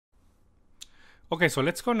Okay, so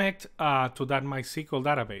let's connect to that MySQL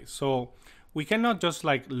database. So we cannot just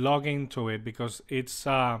like log into it because it's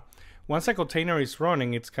once a container is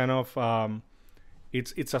running, it's kind of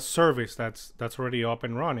it's a service that's already up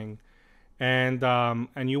and running, and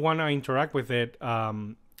you want to interact with it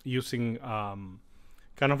using kind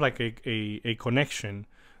of like a connection,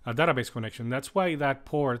 a database connection. That's why that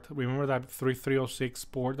port, remember that 3306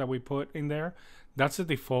 port that we put in there? That's the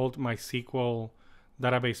default MySQL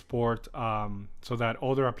database port, so that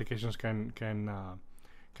other applications can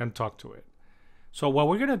talk to it. So what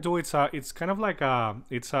we're gonna do, it's kind of like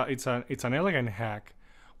it's an elegant hack.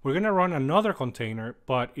 We're gonna run another container,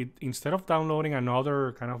 but instead of downloading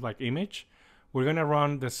another kind of like image, we're gonna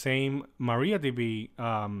run the same MariaDB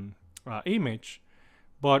image,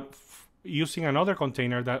 but using another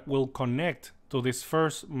container that will connect to this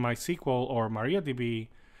first MySQL or MariaDB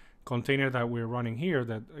container that we're running here,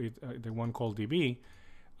 the one called DB,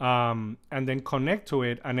 and then connect to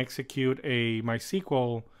it and execute a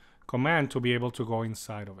MySQL command to be able to go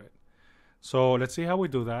inside of it. So let's see how we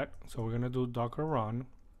do that. So we're gonna do docker run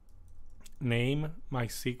name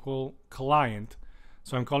MySQL client.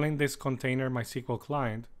 So I'm calling this container MySQL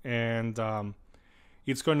client, and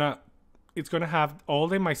it's gonna have all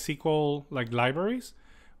the MySQL like libraries,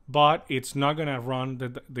 but it's not gonna run the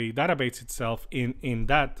database itself in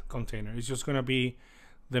that container. It's just gonna be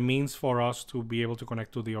the means for us to be able to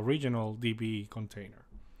connect to the original DB container.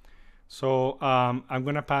 So I'm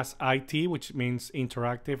gonna pass IT, which means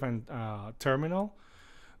interactive and terminal.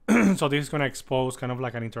 So this is gonna expose kind of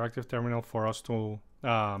like an interactive terminal for us to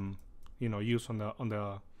use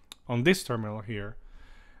on this terminal here.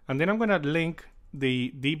 And then I'm gonna link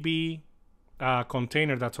the DB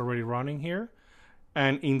container that's already running here,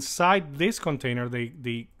 and inside this container,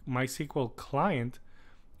 the MySQL client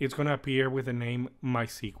is going to appear with the name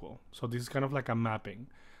MySQL. So this is kind of like a mapping.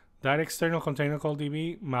 That external container called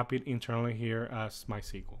DB, map it internally here as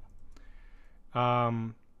MySQL.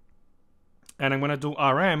 And I'm going to do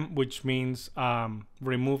RM, which means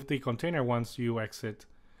remove the container once you exit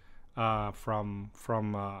from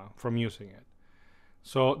using it.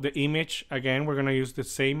 So the image, again, we're going to use the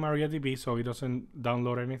same MariaDB so it doesn't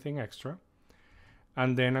download anything extra.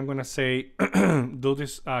 And then I'm going to say, do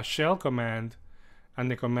this shell command. And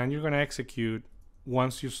the command you're going to execute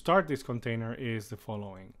once you start this container is the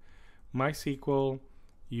following. MySQL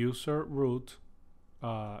user root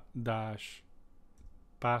dash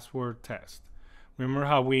password test. Remember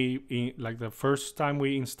how like the first time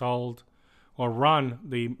we installed or run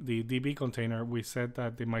the DB container, we said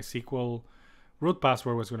that the MySQL root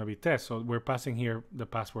password was going to be test. So we're passing here the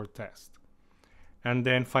password test. And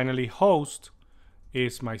then finally host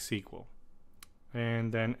is MySQL.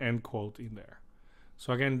 And then end quote in there.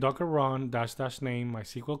 So again, docker run dash name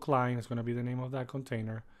MySQL client is going to be the name of that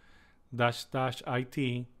container. Dash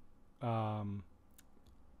IT,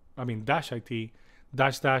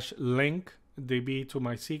 dash link DB to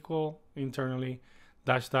MySQL internally,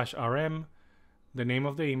 dash RM, the name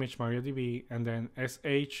of the image MariaDB, and then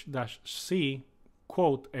sh-c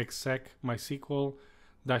quote exec MySQL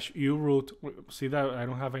dash uroot. See that I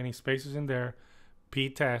don't have any spaces in there. P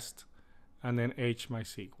test, and then h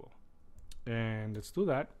MySQL. And let's do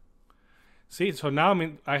that. See, so now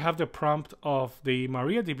I have the prompt of the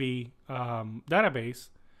MariaDB database,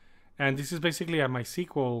 and this is basically a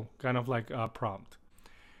MySQL kind of like a prompt.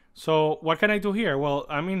 So what can I do here? Well,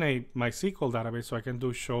 I'm in a MySQL database, so I can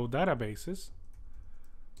do show databases.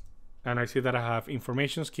 And I see that I have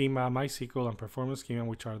information schema, MySQL, and performance schema,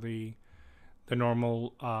 which are the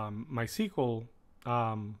normal MySQL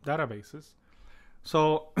databases.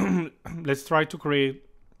 So let's try to create,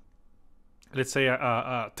 let's say,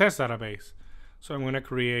 a test database. So I'm going to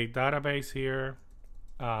create database here,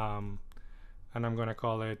 and I'm going to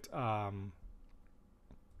call it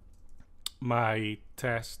my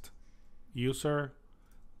test user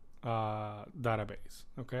database.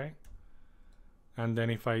 Okay. And then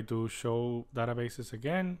if I do show databases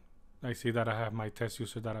again, I see that I have my test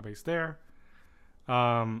user database there.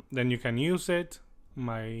 Then you can use it,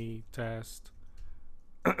 my test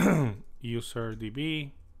user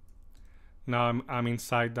DB. Now I'm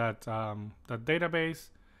inside that that database,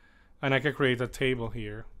 and I can create a table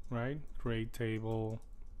here, right? Create table.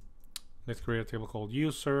 Let's create a table called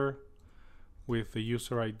user, with the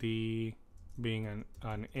user ID being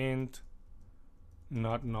an int,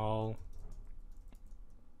 not null.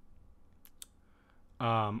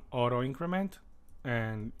 Auto increment,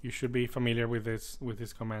 and you should be familiar with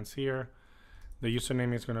these commands here. The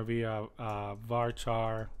username is going to be a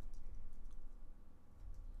varchar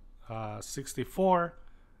 64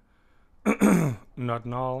 not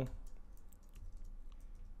null,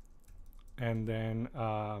 and then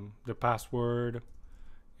the password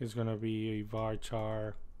is going to be a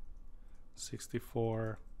varchar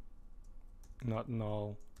 64 not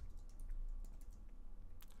null,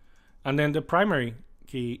 and then the primary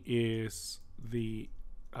key is the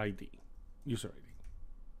ID, user ID,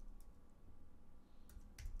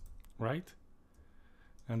 right?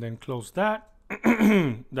 And then close that.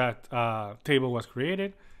 That table was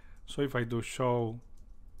created. So if I do show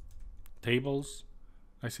tables,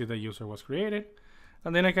 I see the user was created,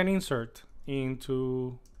 and then I can insert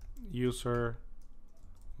into user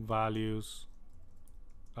values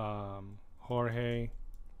Jorge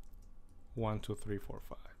 1 2 3 4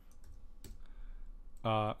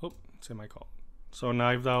 5. Semicolon. So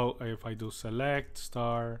now if I do select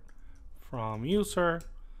star from user,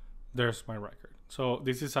 there's my record. So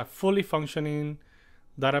this is a fully functioning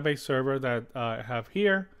database server that I have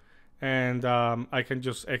here, and I can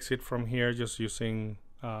just exit from here just using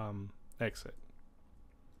exit.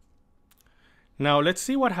 Now let's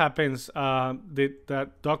see what happens. Did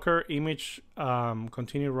that Docker image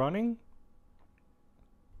continue running?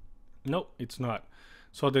 Nope, it's not.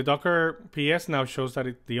 So the Docker PS now shows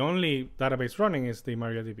that the only database running is the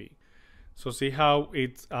MariaDB. So see how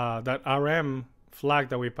it's that RM flag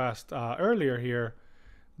that we passed earlier here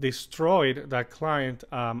destroyed that client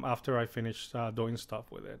after I finished doing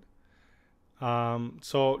stuff with it.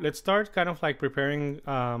 So let's start kind of like preparing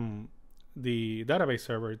the database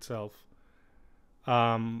server itself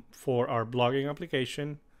for our blogging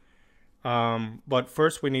application. But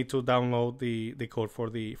first we need to download the code for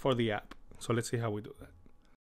the app. So let's see how we do that.